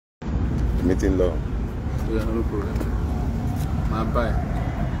meeting law. Yeah, no problem. My bye.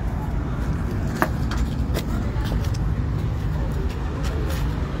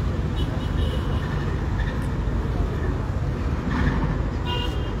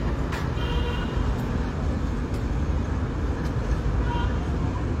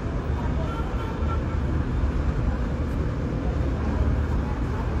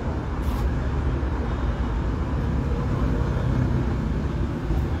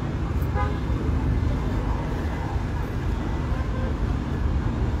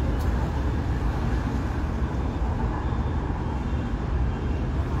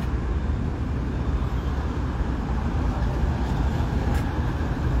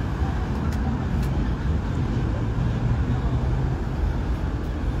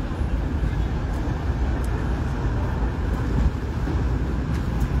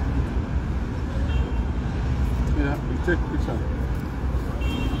 Take picture.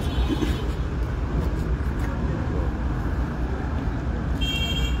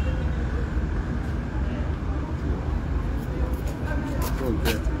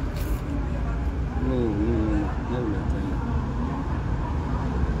 Okay. No,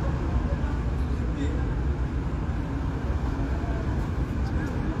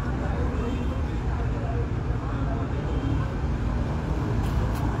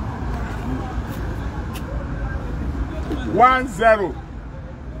 One zero.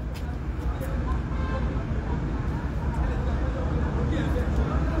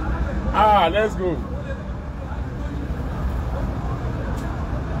 Let's go.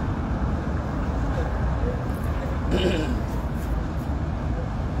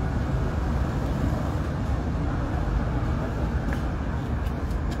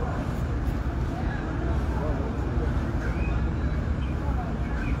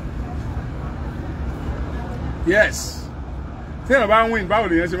 Yes. Tí ẹ bá win, báwo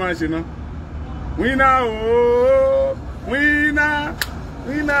lèyàn ṣe máa ń ṣe ná? Winner ooo, winner,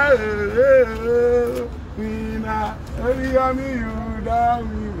 winner ooo, winner, Oriyomi you don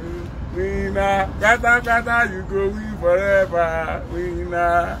win, winner, kátàkátà you go win forever,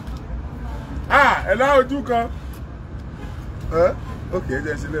 winner. Ẹ lá ojú kan. Okay, ẹ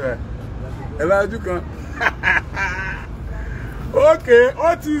jẹ́ sílẹ̀ rẹ̀. Ẹ lá ojú kan. Okay,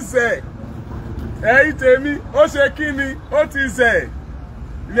 ó ti ṣe. Ẹ̀yin tèmi ó ṣe kíni ó ti ṣe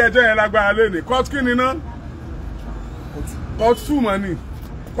ilé ẹjọ́ yẹn lágbára lónìí court kíni ná court 2 money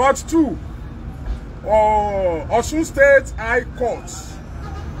court 2 Ọ̀ṣun State High Court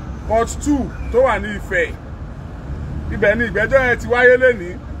court 2 tó wà ní Ifẹ̀ ibẹ̀ ni ìgbẹ́jọ́ yẹn ti wáyé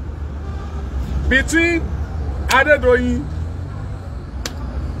lónìí between Adedoyin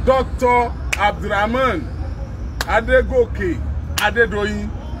Dr. Abdulrahman Adegoke Adedoyin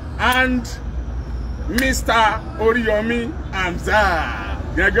and Mr. Oriyomi Hamzat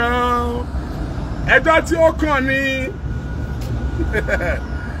gẹ́gẹ́ ẹjọ́ tí ó kàn ní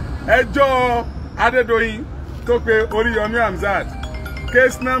ẹjọ́ Adedoyin tó pe Oriyomi Hamzat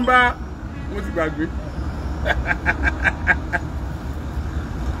case number mo ti gbàgbé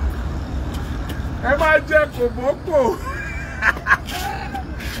ẹ máa jẹ kòbókò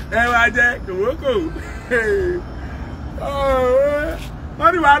ẹ máa jẹ kòbókò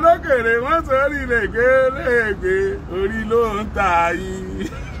wọ́n ní wà lókèrè wọ́n sórí lègbè orí ló ń ta yín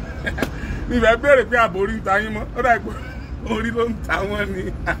níbẹ̀ béèrè pé àbórí ń ta yín mọ́ ó dà pé orí ló ń ta wọ́n ni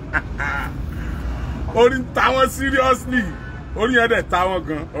orí ń ta wọ́n seriously orí yẹn dẹ̀ ta wọ́n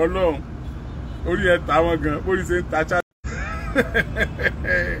gan ọlọ́run orí yẹn ta wọ́n gan bórí ṣe ń ta ṣá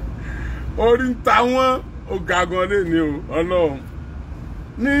orí ń ta wọ́n ó ga gan lé ní o ọlọ́run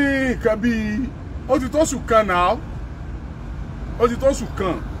ní nǹkan bíi ó ti tó sùn kan náà ó ti tó sùn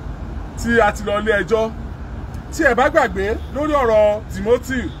kan tí a ti lọ ilé ẹjọ́ tí ẹ bá gbàgbé lórí ọ̀rọ̀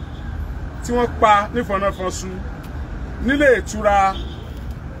Timothy tí wọ́n pa nífọ̀nàfọ̀nsu nílé ìtura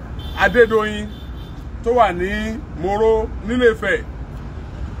Adédoyin tó wà ní Moro nílé Ifẹ̀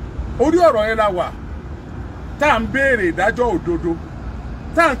orí ọ̀rọ̀ yẹn la wà tá à ń béèrè ìdájọ́ òdodo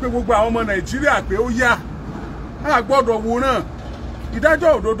tá à ń pe gbogbo àwọn ọmọ Nàìjíríà pé ó yá a gbọ́dọ̀ wòran ìdájọ́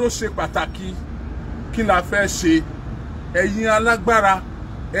òdodo ṣe pàtàkì kí la fẹ́ ṣe ẹ̀yin alágbára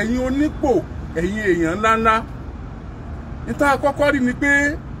ẹ̀yin onípò ẹ̀yin èèyàn ńláńlá níta àkọ́kọ́ rí ni pé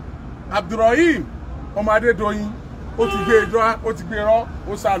Abdulrahim ọmọ Adédoyin ó ti gbé irọ́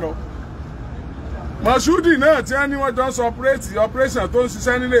ó sá lọ Mọ̀ṣúdì náà tí wọ́n ní wọ́n jọ ń sọ operation tó ń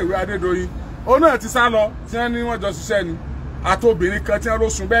ṣiṣẹ́ nílé ìwé Adédoyin ó náà ti sá lọ tí wọ́n ní wọ́n jọ ṣiṣẹ́ ni àtobìnrin kan tí wọ́n ló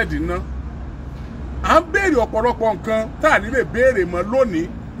sun bẹ́ẹ̀dì ná à ń béèrè ọ̀pọ̀lọpọ̀ nǹkan tá à ní lè béèrè mọ́ lónìí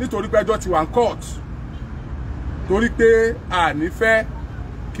nítorí pé ẹjọ́ ti wà ń court torí pé a ní fẹ́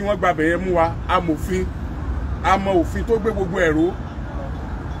kí wọ́n gbàbẹ̀ yẹn mú wa amòfin àmọ́ òfin tó gbé gbogbo ẹ̀rọ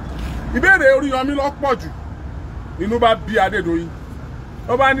ìbéèrè Oriyomi ló pọ̀ jù inú bá bí Adedoyin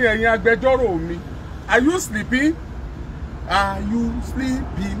ó bá ní ẹ̀yin agbẹjọ́rò mi are you sleeping? Are you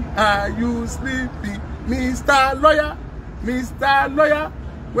sleeping? Are you sleeping? Mr. Lawyer, Mr. Lawyer,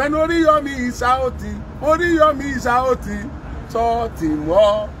 when Oriyomi is shouting, Oriyomi is shouting, shut him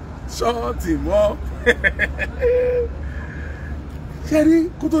up, shut him up. Ṣẹ́rí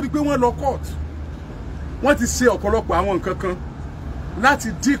kó tó di pé wọ́n lọ court wọ́n ti ṣe ọ̀pọ̀lọpọ̀ àwọn nǹkan kan láti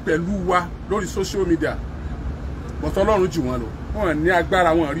dí pẹ̀lú wa lórí social media but Ọlọ́run jù wọ́n lọ wọ́n ní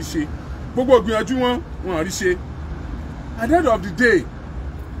agbára wọn rí ṣe gbogbo ìgbìyànjú wọn rí ṣe. At the end of the day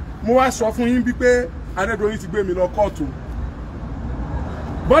mo wá sọ fún yín bí pé Adedoyin ti gbé mi lọ kóòtù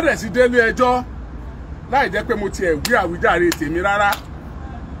bọ́dẹ̀ sí délé ẹjọ́ láì jẹ́ pé mo tiẹ̀ wí àwíjàre tèmi rárá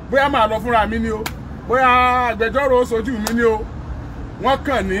bóyá máa lọ fúnra mi ni o bóyá agbẹjọ́rò sojú mi ni o wọ́n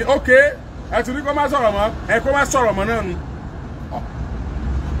kàn ní ókè ẹ ti ní kó má sọ̀rọ̀ mọ́ ẹ kó má sọ̀rọ̀ mọ́ náà nu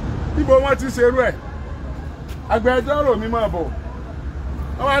níbo wọ́n ti ṣerú ẹ̀ agbẹjọ́rò mi máa bọ̀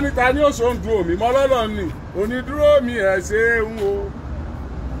wọ́n wá níta ní òṣòǹdúró mi mọ́ lọ́lọ́ ni onídúró mi ẹ̀ ṣeun o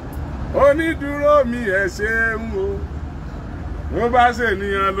onídúró mi ẹ̀ ṣeun o ló bá ṣe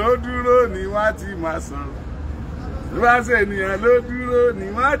ènìyàn ló dúró ni wọ́n ti máa san ló bá ṣe ènìyàn ló dúró ni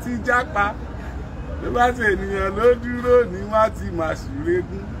wọ́n ti jápa ló bá ṣe ènìyàn ló dúró ni wọ́n ti máa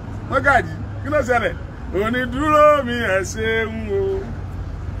ṣùrẹ́gún wọ́n gàdí kí ló ṣẹlẹ̀ onídúró mi ẹ̀ ṣeun o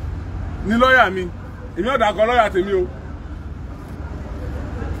ní lọ́ọ̀yà mi èmi ọ̀dà kan lọ́ọ̀yà tèmi o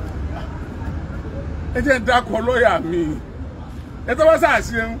ẹ jẹ́ ń dákọ̀ lọ́ọ̀yà mi ẹ tó bá sáà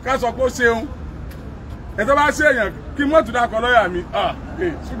ṣeun ká sọ pé ó ṣeun ẹ tó bá ṣe èèyàn kí mọ́tò dákọ̀ lọ́ọ̀yà mi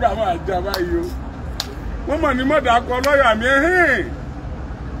ṣúgà máa já báyìí o wọ́n mọ̀ ní mọ́tò dákọ̀ lọ́ọ̀yà mi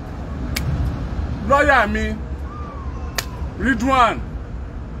lọ́ọ̀yà mi Ridwan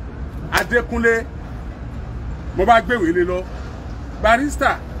Adékúnlé mo bá gbéwèé lé lọ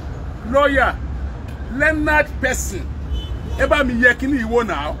barrister lawyer Leonard person ẹ bá mi yẹ kíní ìwọ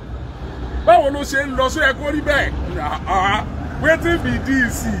náà báwo ló ṣe ń lọ sọ yẹ kó rí bẹ́ẹ̀ wetin be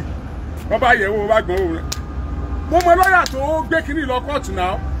this wọ́n bá yẹ̀ wò bá gbọ́n wò rẹ̀ mo mọ lọ́yà tó gbé kíní lọ kóòtù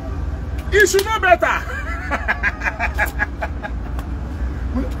náà it should know better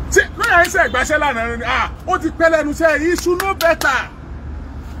tí lọ́yà ń ṣe ìgbàṣẹ́ lánàá ni ó ti pẹ́ lẹ́nu sẹ́ it should know better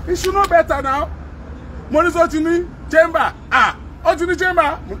it should know better now mo ní sọ ti ní chamber ó ti ní chamber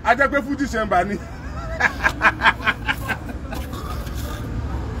ajẹ́pẹ́ Fuji chamber ni.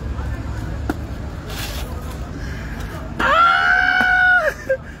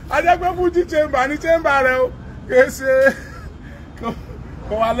 ajẹ́pẹ́ Fuji chamber ní chamber rẹ o kìí ṣe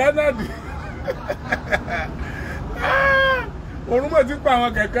kò wà lẹ́nàdì òun mọ̀ ti pa àwọn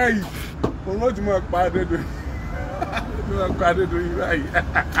kẹ̀kẹ́ yìí òun ó ti mọ̀ pa Adedoyin pa Adedoyin báyìí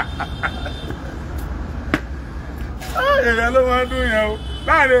èrè ló máa ń dùn yẹn o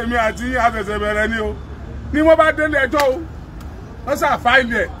láàrin èmi àti àfẹsẹ̀ bẹ̀rẹ̀ ni o ní wọ́n bá délé ẹjọ́ o wọ́n sà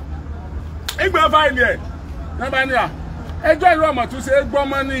fáìlì ẹ̀ ìgbà fáìlì ẹ̀ ní wọ́n bá ní ẹjọ́ ìlú ọmọ tún ṣe é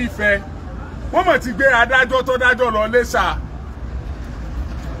gbọ́mọ́ ní Ifẹ̀ wọ́n mọ̀ ti gbé adájọ́ tó dájọ́ lọ Iléṣà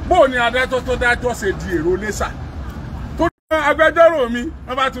bóò ni adájọ́ tó dájọ́ ṣe di èrò Iléṣà tó ní agbẹjọ́rò mi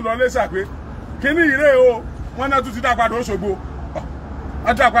wọ́n bá tún lọ Iléṣà pé kíní ìrè o wọ́n náà tún ti dá padà Òṣogbo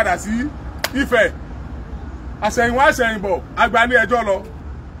wọ́n dá padà sí Ifẹ̀ àṣẹ̀yìnwá àṣẹ̀yìnbọ̀ àgbàlé ẹjọ́ lọ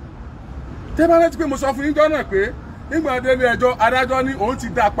tẹ́bá rántí pé mo sọ fún yín jọ́ náà pé nígbà délé ẹjọ́ adájọ́ ní òun ti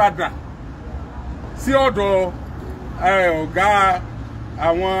dá padà sí ọ̀dọ̀ ọ̀gá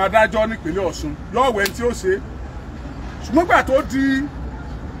àwọn adájọ́ nípínlẹ̀ Ọ̀ṣun lọ́wẹ̀ tí ó ṣe ṣùgbọ́n gbà tó di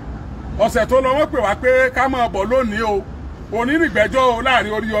ọ̀sẹ̀ tó lọ wọ́n pè wá pé ká máa bọ̀ lónìí o òní nìgbẹ́jọ́ o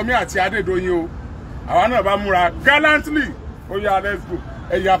láàrin Oriyomi àti Adedoyin o àwa náà bá múra gallantly ó yá let's go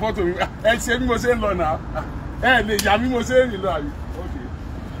ẹ̀yà fọ́tò mi ẹ ṣe bí mo ṣe ń lọ náà ẹ lè yà mí mo ṣe ń rìn lọ àbí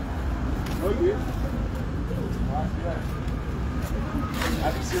okay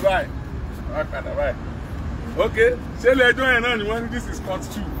àti ṣe báyìí wọ́n padà báyìí okay ṣé ilé ẹjọ́ yẹn náà ni wọ́n ní this is court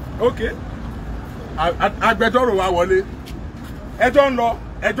 2 okay agbẹjọ́rò wa wọlé ẹjọ́ ń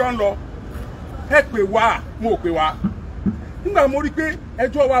lọ ẹ pè wá mo ò pè wá nígbà mo rí pé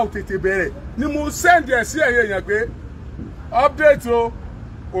ẹjọ́ wa ò tètè bẹ̀rẹ̀ ni mo send ẹ̀ sí ẹ̀yẹ èèyàn pé update o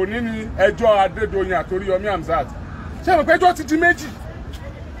òní ni ẹjọ́ Adedoyin àti Oriyomi Hamzat ṣé mo pé ẹjọ́ ti di méjì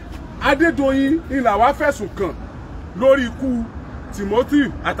Adedoyin ni làwa fẹ̀sùn kàn lórí ikú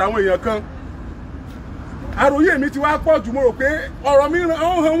Timothy àtàwọn èèyàn kan àròyé mi ti wá pọ̀ jù mo rò pé ọ̀rọ̀ mi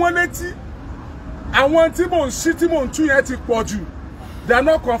hàn wọ́n létí àwọn tí mò ń ṣí tí mò ń tú yẹn ti pọ̀ jù they are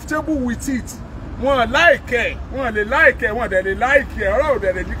not comfortable with it wọ́n láìkẹ́ wọ́n lè láìkẹ́ wọ́n dẹ̀ lè láìkẹ́ ọ̀rọ̀ ò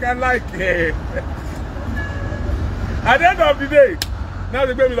dẹ̀ lè ní ká láìkẹ́ at the end of the day náà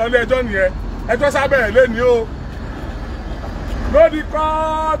ti gbé mi lọ ilé ẹjọ́ nìyẹn ẹjọ́ sábẹ̀rẹ̀ lé ní o lódì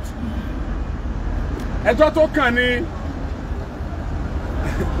court ẹjọ́ tó kàn ní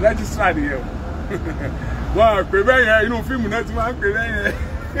registrar nìyẹn o wọn pè bẹ́ẹ̀ yẹn inú fíìmù náà ti máa ń pè bẹ́ẹ̀ yẹn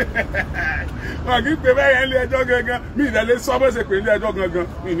wọn kì í pè bẹ́ẹ̀ yẹn ilé ẹjọ́ gangan mi ìdẹ́lẹ́ sọ bó ṣe pè ilé ẹjọ́ gangan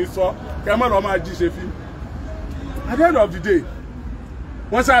mi ní sọ kẹ́ mọ́ lọ́ọ́ máa jí ṣe fíìmù. At the end of the day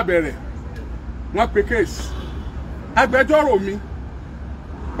wọ́n ṣàbẹ̀rẹ̀ wọ́n pe case agbẹjọ́rò mi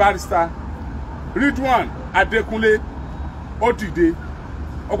barrister Ridwan Adekunle ó dìde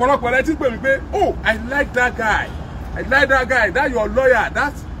ọ̀pọ̀lọpọ̀ rẹ ti pè mí pé oh I like that guy that your lawyer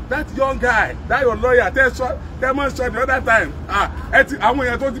that young guy that your lawyer tell me so the other time àwọn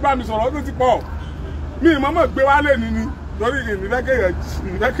èèyàn tó ti bá mi sọ̀rọ̀ ó ti pọ̀ mi ìmọ̀mọ̀ gbé wálé ni torí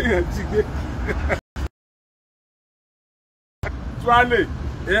ìrìnlẹ́kẹ̀yàn ti gbé tuale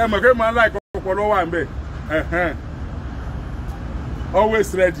èèyàn mọ̀ pé máa ń láì kọ́kọ́ lọ́wọ́ à ń bẹ̀ always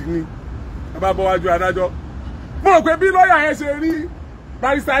ready ni bá bọ́ wájú adájọ́ mo rò pé bí lọ́ọ̀yà yẹn ṣe rí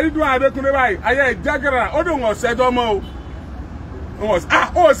barrister Ridwan Adekunle báyìí ayé ìjágẹ̀rẹ̀ ó dùn wọ́n ṣẹjọ́ mọ́ o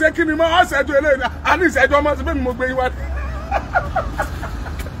ó ṣe kí ni mọ́ ọ́ ṣẹjọ́ eléyìí a ní ìṣẹ́jọ́ mọ́ sí pé mo gbé yín wá.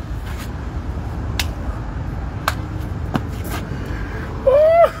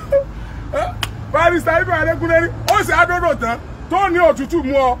 barrister Ridwan Adekunle rí ó ṣe àdódò tán tó ní òtútù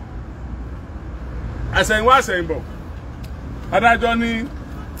mú ọ àṣẹ̀yìnwá àṣẹ̀yìnbọ̀ adájọ́ ní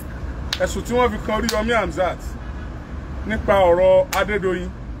ẹ̀sùn tí wọ́n fi kan Oriyomi Hamzat nípa ọ̀rọ̀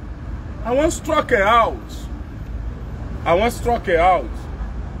Adedoyin àwọn struck her out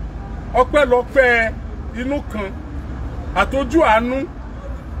ọpẹ́lọpẹ́ inú kan àtọ́jú àánú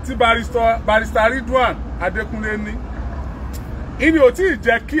tí barrister Ridwan Adekunle ní ìní ò tí ì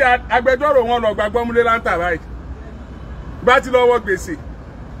jẹ́ kí agbẹjọ́rò wọn lọ gbàgbọ́ múlé láńtà báyìí bá ti lọ́wọ́ gbèsè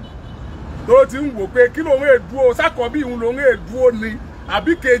tó ti ń wò pé kí lòun èdúró sákọ̀ọ́bí ìhun lòun èdúró ni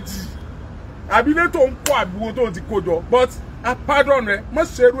àbí kejì àbí ilé tó ń kọ́ àbúrò tó ti kó jọ but a pardon rẹ mọ́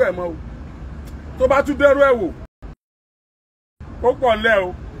ṣerú ẹ̀ mọ́ o tó bá tún dẹ́rú ẹ̀ wò ó pọ̀ ńlẹ̀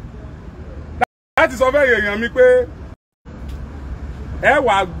o láti sọ fẹ́ èèyàn mi pé ẹ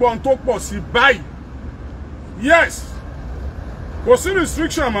wà gbọ́n tó pọ̀ sí báyìí yes kò sí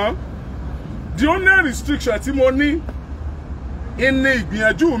restriction mọ́ the only restriction tí mo ní ní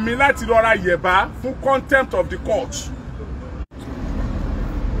ìgbìyànjú mi láti lọ́ra yẹ̀bá fún contempt of the court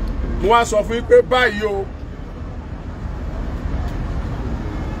mo wá sọ fún yín pé báyìí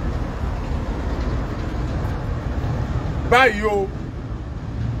o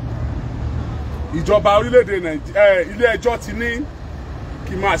ìjọba orílẹ̀-èdè Nàìjíríà ilé ẹjọ́ ti ní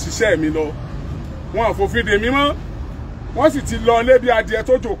kí n máa ṣiṣẹ́ mi lọ wọn ò fòfin dè mí mọ́ wọ́n sì ti lọ lé bí adìẹ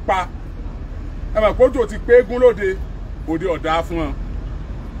tó jò pa ẹ mọ̀ pé òjò ti pé égún lóde òde ọ̀dà fún wọn.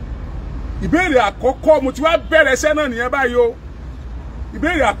 ìbéèrè àkọ́kọ́ mo ti wá bẹ̀rẹ̀ iṣẹ́ náà nìyẹn báyìí o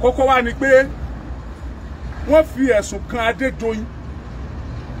ìbéèrè àkọ́kọ́ wá ni pé wọ́n fi ẹ̀sùn kan Adédoyin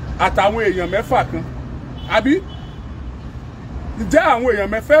àtàwọn èèyàn mẹ́fà kan àbí ǹjẹ́ àwọn èèyàn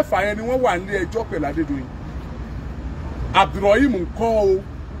mẹ́fẹ̀ẹ̀fà yẹn ni wọ́n wà nílé ẹjọ́ pẹ̀lú Adédoyin Abdulrahim ńkọ́ o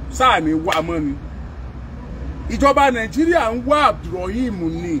sáà ní wà mọ́ ni ìjọba Nàìjíríà ń wá Abdulrahim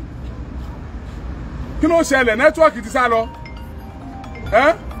ni kí ló ṣẹlẹ̀ nẹ́tíwọ́ọ̀kì ti sá lọ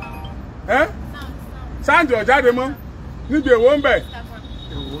sáǹdì ọ̀jáde mọ́ níbi èwo ń bẹ̀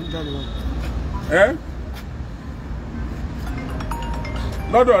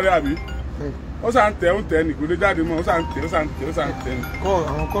lọ́dọ̀ rẹ̀ àbí ó sà ń tẹ̀ ń tẹ̀ ní kò lè jáde mọ́ ó sà ń tẹ̀ ní.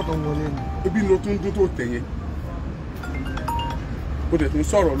 àwọn kọ́ tó ń wọlé ni. ebi ló tún dún tó tẹ̀ yẹn ó dẹ̀ tún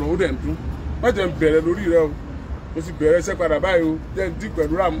sọ̀rọ̀ lọ ó dẹ̀ ń dún wọ́n jẹ́ ń bẹ̀rẹ̀ lórí rẹ o ó sì bẹ̀rẹ̀ iṣẹ́ padà báyìí o jẹ́ ń dí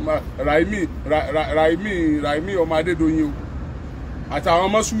pẹ̀lú Raimi ọmọ Adédoyin o àtàwọn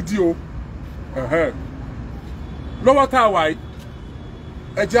ọmọ Súdí o lọ́wọ́ tá a wà yìí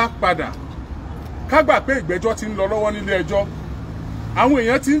ẹjẹ́ á padà ká gbà pé ìgbẹ́jọ́ ti ń lọ lọ́wọ́ nílé ẹjọ́ àwọn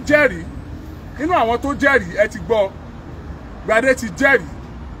èèyàn ti ń jẹ́rìí nínú àwọn tó jẹ́rìí ẹ ti gbọ́ Gbadé ti jẹ́rìí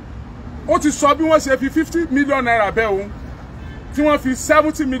ó ti sọ bí wọ́n ṣe fi 50 million naira bẹ́ òun tí wọ́n fi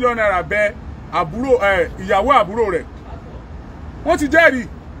 70 million naira bẹ́ àbúrò ìyàwó àbúrò rẹ̀ wọ́n ti jẹ́rìí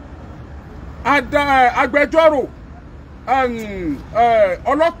agbẹjọ́rò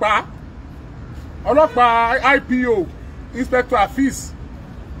ọlọ́pàá IPO Inspector Afeez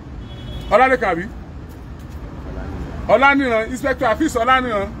Ọládékàbí Ọláníran Inspector Afeez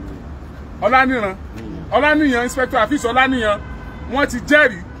Ọláníran Inspector Afeez Ọláníran wọ́n ti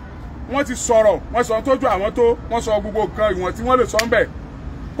jẹ́rìí wọ́n ti sọ̀rọ̀ wọ́n sọ tójú àwọn tó wọ́n sọ gbogbo nǹkan ìwọ̀n tí wọ́n lè sọ ń bẹ̀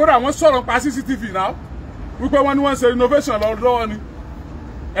kódà wọ́n sọ̀rọ̀ pa CCTV náà wípé wọ́n ní wọ́n ń ṣe innovation lọ́wọ́ ni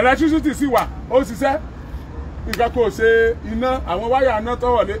electricity sì wà ó ṣiṣẹ́ nǹkan kò ṣe iná àwọn wáyà iná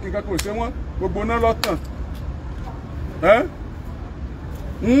tọ́wọ̀lé nǹkan kò ṣe wọ́n gbogbo iná lọ́tàn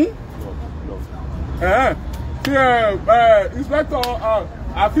tí inspector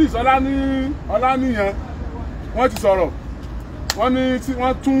Afis Ọláníyan wọ́n ti sọ̀rọ̀ wọ́n ní tí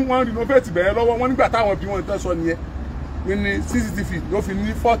wọ́n renovate bẹ̀rẹ̀ lọ́wọ́ wọ́n nígbà táwọn bí wọ́n tán sọ nìyẹn ní CCTV ló fi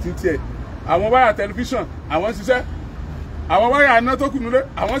ní 14 tiẹ̀ àwọn wáyà tẹlifíṣàn àwọn ṣiṣẹ́ àwọn wáyà iná tó kù nílé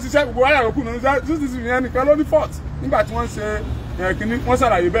àwọn ṣiṣẹ́ gbogbo wáyà yòókù nílé CCTV yẹn nìkan ló ní fault nígbà tí wọ́n ṣe kínní wọ́n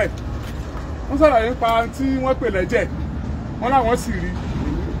ṣàlàyé bẹ́ẹ̀ wọ́n ṣàlàyé nípa tí wọ́n pè lẹ́jẹ̀ wọ́n láwọn sì rí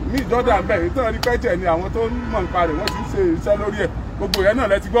ní ìjọ́dá ń bẹ̀ ìtàn rí pẹ́jẹ̀ ni àwọn tó ń mọ̀ nípa rẹ̀ wọ́n ti ń ṣe iṣẹ́ lórí ẹ̀ gbogbo yẹn náà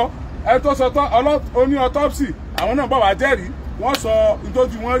lẹ ti gbọ́ ẹ tó sọ tán oní autopsy àwọn náà bọ̀ wá jẹ́rìí wọ́n sọ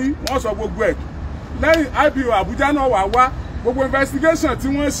ìtọ́jú wọn rí wọ́n sọ gbogbo ẹ̀ lẹ́yìn IPO Àbújá náà wá gbogbo investigation tí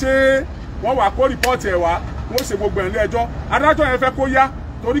wọ́n ṣe wọ́n wá kó rìpọ́ọ̀tì ẹ̀ wá wọ́n ṣe gbogbo ẹ̀ ní ẹjọ́ adájọ́ yẹn fẹ́ kó yá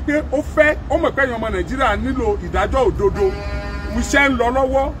torí pé ó mọ̀ pé èèyàn ọmọ Nàìjíríà nílò ìdájọ́ òdodo iṣẹ́ ń lọ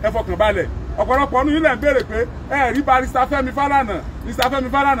lọ́wọ́ ẹ fọkàn balẹ̀ ọ̀pọ̀lọpọ̀ ọdún yìí lẹ̀ ń béèrè pé ẹ rí barrister Fẹ́mi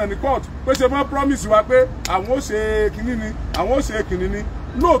Fálànà ní court pé ṣe wọ́n promise wa pé àwọn ó ṣe kínní ni àwọn ó ṣe kínní ni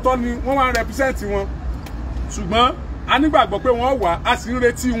lóòótọ́ ni wọ́n wá represent wọn ṣùgbọ́n a nígbàgbọ́ pé wọ́n wà á sì ń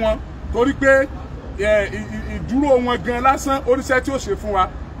retí wọn torí pé ìdúró wọn gan lásán oníṣẹ́ tí ó ṣe fún wa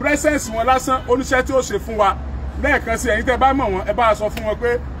presence wọn lásán oníṣẹ́ tí ó ṣe fún wa lẹ́ẹ̀kan sí ẹ̀yin tẹ́ bá mọ̀ wọn ẹ bá sọ fún wọn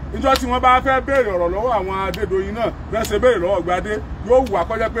pé ìjọ tí wọ́n bá fẹ́ béèrè ọ̀rọ̀ lọ́wọ́ àwọn Adédoyin náà bẹ́ẹ̀ ṣe béèrè lọ́wọ́ Gbadé yóò wù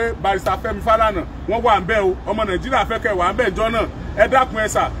àkọ́jẹ́ pé barrister Fẹ́mi Fálànà wọ́n wà ń bẹ̀ o ọmọ Nàìjíríà fẹ́ kẹ́ wà ń bẹ̀ ìjọ náà ẹ dákun ẹ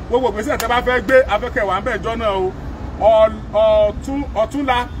sà gbogbo ìgbésẹ̀ tẹ́ bá fẹ́ gbé afẹ́kẹ́ wà ń bẹ̀ ìjọ náà o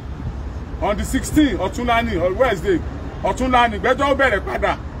ọ̀túnla on the 16 ọ̀túnla ní Wednesday ọ̀túnla ní ìgbẹ́jọ́ ó bẹ̀rẹ̀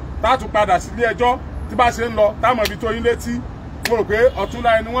padà táàtún padà sílé ẹjọ́ tí bá ṣe ń lọ táwọn ibi tó yín létí mo rò pé ọ̀túnla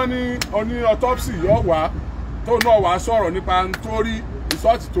ẹni wọ́n ní oní autopsy yóò wá tó náà wá sọ̀rọ̀ nípa nítorí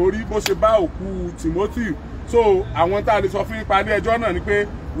ìsọ́ọ̀tì tó rí bó ṣe bá òkú Timothy so àwọn tá a lè sọ fún ipa ilé ẹjọ́ náà ni pé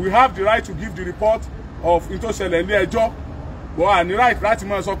we have the right to give the report of n tó ṣẹlẹ̀ ilé ẹjọ́ bọ́ à ní right láti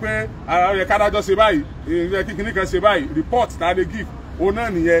máa sọ pé ààrẹ kádájọ́ ṣe báyìí èèyàn kíkiní kan ṣe báyìí report tá a lè give òun náà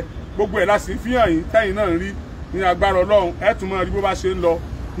nìyẹn gbogbo ẹ̀ láti fi hàn yín tẹ́yìn náà ń rí ní agbára Ọlọ́run ẹ̀ tún máa rí bó bá ṣe ń lọ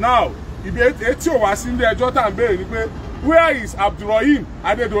now ibi etí ò wá sí ilé ẹjọ́ tá à ń béèrè ni pé where is Oriyomi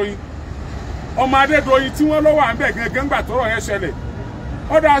Adedoyin ọmọ Adédoyin tí wọ́n lọ wà ń bẹ̀ gẹ́gẹ́ ńgbà tọ́rọ̀ yẹn ṣẹlẹ̀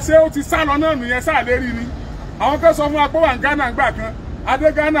ọ̀dà ṣé ó ti sá lọ náà nìyẹn sáà lè rí ni àwọn kan sọ fún wa pé wà ní Ghana ńgbà kan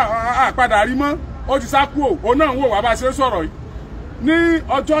adé Ghana àpadà rí mọ́ ó ti sá kúrò òun náà ń wò wá bá ṣe ń sọ̀rọ̀ yìí ní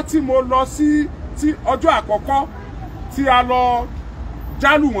ọjọ́ tí mo lọ sí ọjọ́ àkọ́kọ́ tí a lọ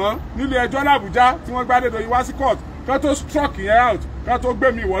jálù wọ́n nílé ẹjọ́ l'Àbújá tí wọ́n gbé Adédoyin wá sí court kan tó struck yẹn out kan tó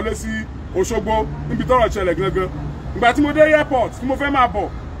gbé mi wọlé sí Òṣogbo níbi tọ́rọ̀ ṣẹlẹ̀ gangan ìgbà tí mo dé airport tí mo fẹ́ máa bọ̀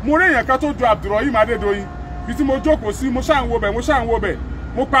mo rí èèyàn kan tó ju Oriyomi Adédoyin bí tí mo jókòó sí mo ṣáà ń wo bẹ̀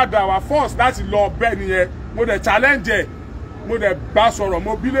mo padà wá force láti lọ bẹ́ẹ̀ nìyẹn mo dẹ̀ challenge ẹ̀ mo dẹ̀ bá sọ̀rọ̀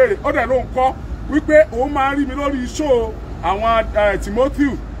mo bí léèrè ó dẹ̀ ló ń kọ́ wípé òun máa ń rí mi lórí show àwọn Timothy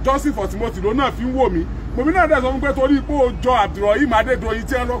Justice for Timothy ló náà fi ń wò mí mòmí náà dẹ̀ sọ fún pé torí pé ó jọ Oriyomi Adédoyin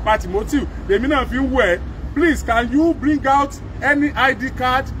tí ẹ lọ pa Timothy lèmi náà fi ń wò ẹ́ please can you bring out any ID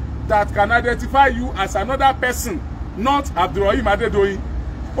card that can identify you as another person not Oriyomi Adédoyin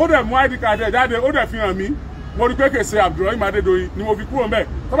ó dẹ̀ mú ID card ẹ̀ jáde ó dẹ̀ fi hàn mí mo rí pé kèsè Oriyomi Adédoyin ni mo fi kúrò mbẹ̀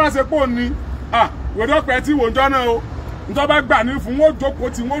tó bá ṣe pé ó ní wòdọ́pẹ́ tí wòjọ́ náà o nítorí bá gbà ní fún wọn jókòó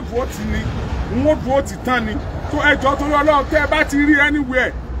tí wọn dúró tì ní wọn dúró tì tán ni tó ẹjọ́ torí Ọlọ́run tẹ́ ẹ bá ti rí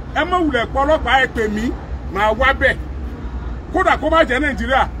anywhere ẹ mọ̀ wulẹ̀ pọ̀ ọlọ́pàá ẹ pè mí màá wá bẹ̀ kódà kó má jẹ́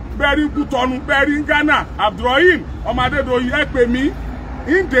Nàìjíríà bẹ́ẹ̀ rí Kútọ́nù bẹ́ẹ̀ rí Ghana Oriyomi ọmọ Adédoyin ẹ pè mí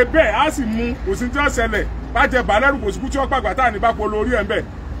ìǹdè bẹ́ẹ̀ á sì mú òsì tí wọ́n ṣẹlẹ̀ bá jẹ bàálẹ́rù kò sí kú tí wọ́n pàgbà tá à ní bá polo orí ẹ̀ ń bẹ̀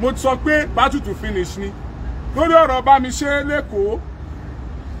mo sọ pé battle to finish ni lórí ọ̀rọ̀ bá mi ṣe lẹ́kọ̀ọ́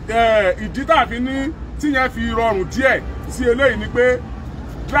ìdí tàbí ní tíyẹn fi rọrùn díẹ̀ sí eléyìí ni pé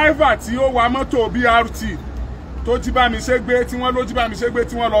driver tí ó wa mọ́tò BRT tó jí bá mi ṣe gbé tí wọ́n ló jí bá mi ṣe gbé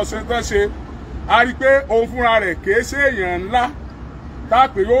tí wọ́n lọ ṣe tán ṣe a rí pé òun fúnra rẹ̀ kìí ṣe èèyàn ńlá tá a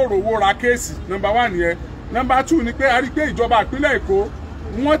pè yóò rówó ra kéèsì number 1 yẹn number 2 ni pé a rí pé ìjọba ìpínlẹ̀ Èkó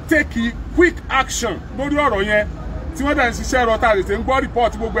wọ́n take quick action lórí ọ̀rọ̀ yẹn tí wọ́n dẹ̀ ń ṣiṣẹ́ ẹ̀rọ tá a lè ṣe ń gbọ́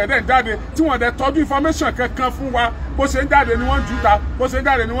report gbogbo ẹ̀ dẹ̀ ń jáde tí wọ́n dẹ̀ tọ́jú information kankan fún wa bó ṣe ń jáde ni wọ́n ń júta bó ṣe ń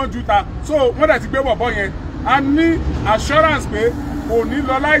jáde ni wọ́n ń júta so wọ́n dẹ̀ ti gbé bọ̀bọ̀ yẹn a ní assurance pé kò ní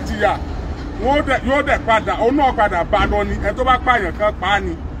lọ láì jìyà yóò dẹ̀ padà òun náà padà bá lọ ni ẹ tó bá pààyàn kan pa á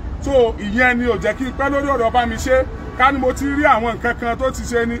ni so ìyẹn ni ò jẹ́ kí n pẹ́ lórí ọ̀rọ̀ bá mi ṣe ká ní mo ti rí àwọn nǹkan kan tó ti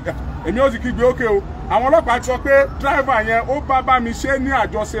ṣe ni èmi ò ti kígbe ókè o àwọn ọlọ́pàá sọ pé driver yẹn ó bá mi ṣe ní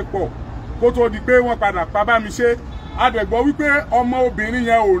àjọṣepọ̀ kó tó di pé wọ́n padà pa bá mi ṣe adẹ̀gbọ́ wípé ọmọ obìnrin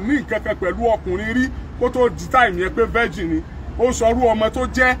yẹn ò ní nǹkan kan pẹ̀lú ọkùnrin rí kó tó di time yẹn pé virgin ni ó sọrú ọmọ tó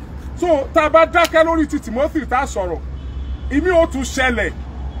jẹ́ so tá a bá dákẹ́ lórí ti Timothy tá a sọ̀rọ̀ ìmí ò tún ṣẹlẹ̀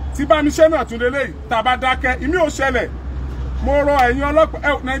tí bá mi ṣe náà tún lélẹ́yìí tá a bá dákẹ́ ìmí ò ṣẹlẹ̀ mo rọ ẹ̀yin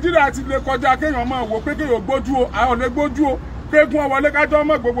ọlọ́pàá Nàìjíríà ti lè kọjá kéèyàn máa wò pé kéèyàn gbójú o àwọn lè gbójú o kégun ọwọlé kájọ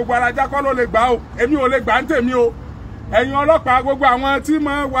mọ gbogbo arajá kọ́ ló lè gbà o èmi ò lè gbà ń tèmi o ẹ̀yin ọlọ́pàá gbogbo àwọn tí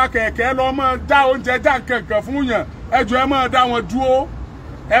máa wa kẹ̀kẹ́ lọ máa dá oúnjẹ já nǹkan fún yàn ẹ jọ̀ọ́ ẹ máa dá wọn dúró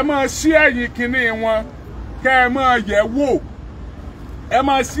ẹ máa ṣí ẹ̀yìn kínní wọn kẹ́ ẹ máa yẹ̀ wò ẹ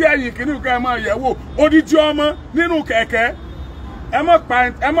máa ṣí ẹ̀yìn kínní kẹ́ ẹ máa yẹ̀ wò odidi ọmọ nínú kẹ̀kẹ́ ẹ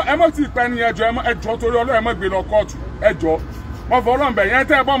má ti pa ẹnìyẹn ẹ jọ̀ọ́ torí Ọlọ́run ẹ má gbé lọ kóòtù ẹ jọ̀ọ́ wọn fọ Ọlọ́run bẹ̀ yẹn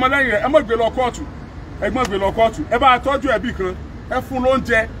tẹ́ ẹ bọ́ ọmọ lẹ́yìn rẹ̀ ẹ má gbé lọ kóòtù ẹ má gbé lọ kóòtù ẹ bá tọ́jú ẹbí kan ẹ fún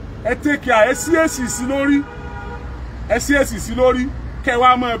lóúnjẹ ẹ tẹ́kì à ẹ sí èsì sí lórí ẹ sí èsì sí lórí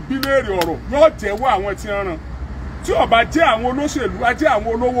kẹwàá máa bí léèrè ọ̀rọ̀ yóò jẹ́wọ́ àwọn tí ń ràn tí ó bá jẹ́ àwọn olóṣèlú á jẹ́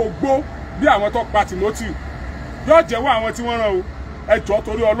àwọn olówó gbó bí àwọn tó pa Timothy yóò jẹ́wọ́ àwọn tí wọ́n ràn o ẹ jọ̀ọ́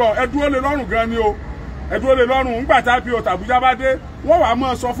torí Ọlọ́run ẹ dúró lé lọ́rùn gan ni o ẹ dúró lé lọ́rùn ńgbà tá a fi Àbújá bá dé wọ́n wàá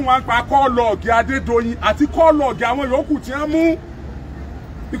máa sọ fún wa pa kọ́ọ̀lọ́ọ̀gì Adédoyin àti kọ́ọ̀lọ́ọ̀gì àwọn yòókù tí wọ́n mú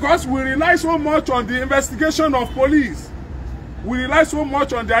because we rely so much on the investigation of police we rely so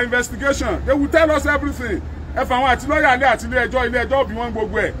much on their investigation they will tell us everything ẹ fà wọn àti lọ́ọ̀yà alẹ́ àti ilé ẹjọ́ bí wọ́n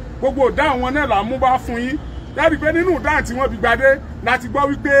gbogbo ìdáhùn wọn náà là mú bá fún yín dábì pé nínú ìdáhùn tí wọ́n fi gbadé láti gbọ́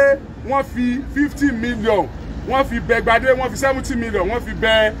wípé wọ́n fi 50 million wọ́n fi bẹ gbadé wọ́n fi 70 million wọ́n fi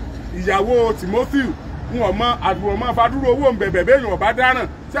bẹ ìyàwó Timothy wọn mọ àdúrò mọ fàdúrò owó bẹ̀bẹ̀ bẹ́ẹ̀ yàn ọba dáràn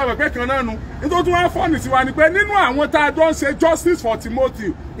tí àwọn pé kan náà nu nítorí tí wọ́n fọ́ọ̀nì sí wa ni pé nínú àwọn tá a jọ ń ṣe justice for Timothy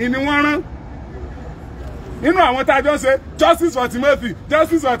ìní wọ́n rán nínú àwọn tá a jọ ń ṣe justice for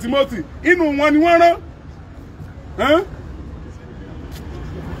Timothy inú wọn ni wọ́n rán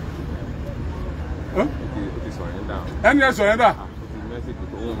ẹni ẹ surrender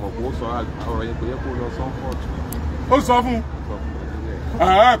ó sọ fún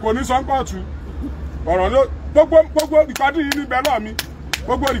kò ní sọ kóòtù ọ̀rọ̀ ló gbogbo ìkọ́dí yìí níbẹ̀ lọ́ọ̀ mi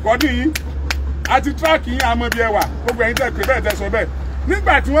gbogbo ìkọ́dí yìí àti tíráàkì yìí àmọ́ bí ẹ wà gbogbo ẹ̀yin tẹ́ pé bẹ́ẹ̀ tẹ́ sọ bẹ́ẹ̀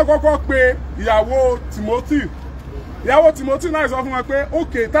nígbà tí wọ́n kọ́kọ́ pe ìyàwó Timothy náà sọ fún wọn pé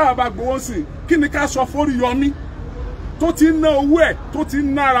ókè táwa bá gbowó sí kí ni ká sọ f'Oríyọmí tó ti ń ná owó ẹ̀ tó ti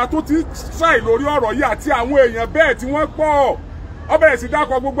ń nára tó ti ń ṣàì lórí ọ̀rọ̀ yìí àti àwọn èèyàn bẹ́ẹ̀ tí wọ́n pọ̀ ó bẹ̀rẹ̀ sí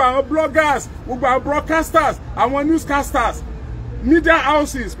dákọ̀ gbogbo àwọn bloggers gbogbo àwọn broadcasters àwọn newscasters media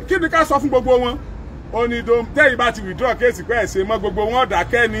houses kí ni ká sọ fún gbogbo wọn ó ní tẹ́yìn bá ti withdraw kéèsì pé ẹ̀sẹ̀ mọ́ gbogbo wọn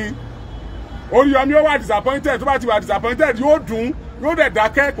dákẹ́ ni Oríyọmí ó wà disappointed tó bá ti wà disappointed yóò dùn yóò dẹ̀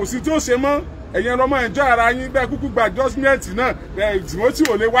dákẹ́ kò sí tí ó ṣe mọ́ ẹ̀yin ọlọ́mọ enjoy ara yín bẹ́ẹ̀ kúkú gba judgement náà Timothy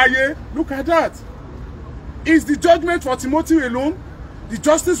ò lè wáyé look at that. Is the judgment for Timothy alone? The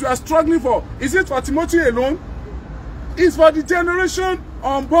justice we are struggling for, is it for Timothy alone? It's for the generation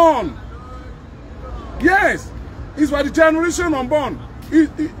unborn. Yes, it's for the generation unborn.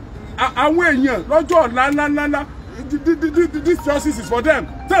 Àwọn èèyàn lọ́jọ́ ńláńláńlá this justice is for them.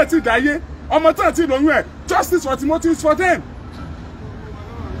 Tẹ́ẹ̀tì dáyé, ọmọ tẹ́ẹ̀tì lóyún ẹ̀, justice for Timothy is for them.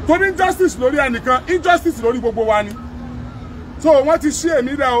 Torí injustice lórí ẹnìkan, injustice lórí gbogbo wa ni. So wọ́n ti ṣí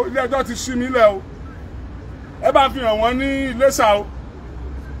èmi lẹ̀ o, ilé ẹjọ́ ti ṣí mi lẹ̀ o. Ẹ bá fi hàn wọ́n ní Iléṣà o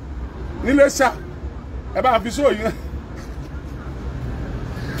ní Iléṣà ẹ bá fi sóòyìn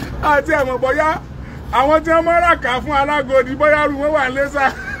àti ẹ̀mọ̀ bóyá àwọn tí wọ́n mọ́ra kà fún Alágòdì bóyá rú wọ́n wà ní Iléṣà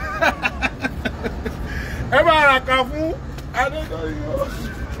ẹ bá ra kà fún Adédoyin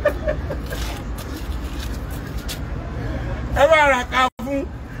ẹ bá ra kà fún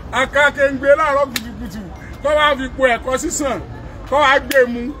akákéńgbé láàárọ̀ kùtùkùtù kọ́ wá fi po ẹ̀kọ́ sísàn kọ́ wá gbé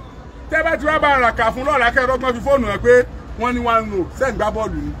mu tẹ́bẹ́ tí wọ́n bá ra kà fún lọ́ọ̀lá kẹ́rọ́gbọ́n fi fóònù ẹ̀ pé wọ́n ní wọ́n ń lò sẹ́ǹgbá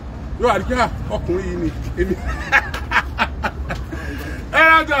bọ́ọ̀lù ni yóò wà ní kí ọkùnrin yìí ni èmi ẹ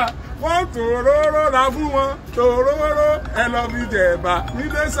rájà wọ́n tòróró la fún wọn tòróró ẹ lọ fi jẹ̀bà ní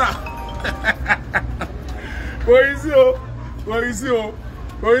Iléṣà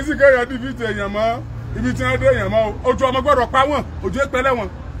kò yí sí kéèyàn dìbì tí èèyàn mọ́ ibi tí wọ́n dé èèyàn mọ́ ojú ọmọ gbọ́dọ̀ pa wọ́n ojú ìpẹ́lẹ̀ wọn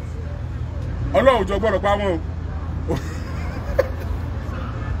Ọlọ́run ojú gbọ́dọ̀ pa wọ́n o.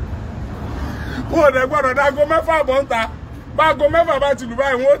 Wọ́n ò dẹ̀ gbọ́dọ̀ dágo mẹ́fà bọ̀ ń ta báago mẹ́fà bá ti lù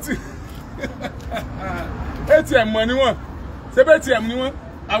báyìí wọ́n ti ATM mọ̀ ni wọ́n ṣé bẹ́ẹ̀ ATM ni wọ́n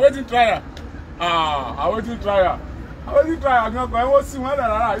awaiting trial awaiting trial gan kan wọ́n sì wọ́n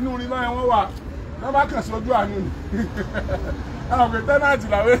rárá inú orí náà wọ́n wà wọ́n bá kàn sí ojú àánú ni àwọn òkè tẹ́nàtì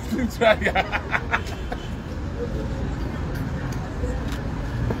là awaiting trial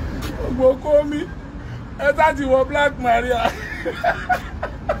gbogbo kó mi ẹ tá ti wọ Black Maria.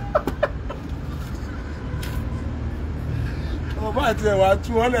 Ọba àti ẹ̀wà tú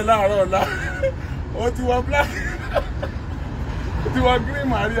wọ́n lẹ̀ láàárọ̀ ọ̀la ó ti wọ black ó ti wọ green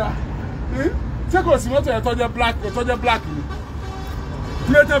Maria ṣé kò sí mọ́tò ẹ̀ tọ́jẹ́ black ni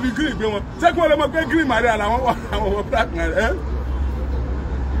kí ló tẹ́ fi green gbé wọn ṣé kí wọ́n lè mọ̀ pé green Maria làwọn wọ black Maria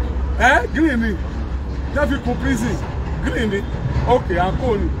green ni jẹ́ fi kun prison green ni ok àǹkó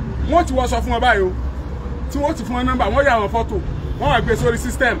ni wọ́n ti wọ́ sọ fún wọn báyìí o tí wọ́n ti fún wọn nọ́mbà wọ́n yà wọn fọ́tò wọ́n wà gbé sórí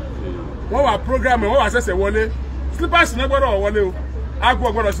system wọ́n wà program wọ́n wà ṣẹ̀ṣẹ̀ wọlé slippers náà gbọ́dọ̀ wọlé o aago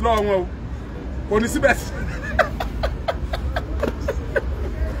gbọ́dọ̀ sí lọ́wọ́ wọn o kò ní síbẹ̀ sí.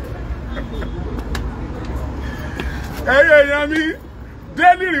 ẹyẹ èèyàn mi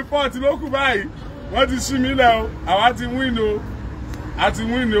daily report ló kù báyìí wọ́n ti ṣí mi lẹ̀ o àwa ti win o àti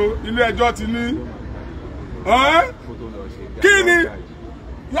win o ilé ẹjọ́ ti ní kí ni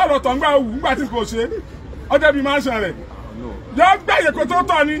yóò lọ tọ̀ ń gbà wù nígbà tí kò ṣe ọjọ́ bíi máa ń ṣàn rẹ̀ yóò gbàyè kó tó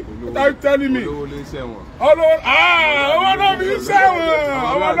tọ̀ ni tẹ́lí mi owó náà fi ń ṣẹ̀wọ̀n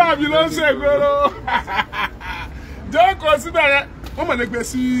owó náà fi ló ń ṣègbèrò jókòó síbẹ̀ yẹn wọ́n mọ̀ lè gbé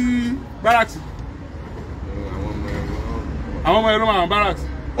sí báràkì àwọn ọmọ ẹ̀rọ àwọn báràkì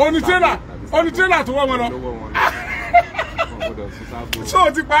onítírélà tó wọ́ wọn lọ ṣé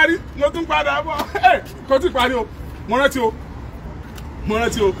o ti parí ló tún padà bọ̀ kò tí parí o mo rántí o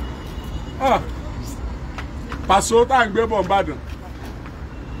Pàṣọ tá à ń gbé bọ̀ Ìbàdàn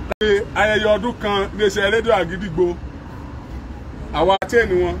ayẹyẹ ọdún kan iléeṣẹ́ rédíò Àgídìgbò àwọn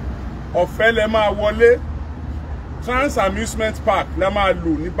àtẹ́ni wọn ọ̀fẹ́ lẹ máa wọlé Trans Amusement Park lẹ máa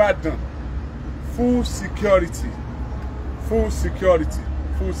lò nìbàdàn full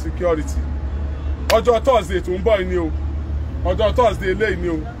security ọjọ́ Thursday tó ń bọ̀ ni o ọjọ́ Thursday eléyìí ni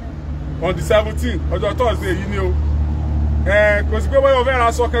o on the 17th ọjọ́ Thursday yìí ni o kò sí pé wọ́n yóò fẹ́ ra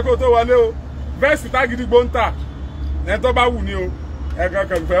aṣọ kẹ́kọ̀ọ́ tó wọlé o vẹ́ẹ̀sì t'Àgídìgbò ń tà ẹ̀ tó bá wù ní o ẹ̀kan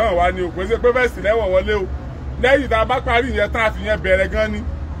kan fẹ́ràn wá ní o kò sí pé vẹ́ẹ̀sì lẹ́wọ̀ wọlé o lẹ́yìn tá a bá parí ìyẹn tá a fi yẹn bẹ̀rẹ̀ gan ni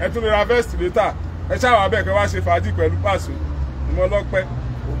ẹ tún lè ra vẹ́ẹ̀sì létà ẹ ṣáà bẹ́ẹ̀ kẹ́ wá ṣe fàájì pẹ̀lú Pàṣọ ìmọ̀ ọlọ́pẹ́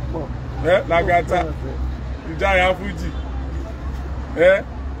Lagata ìjáyà fújì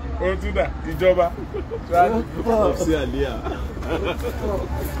ohun tún dà ìjọba.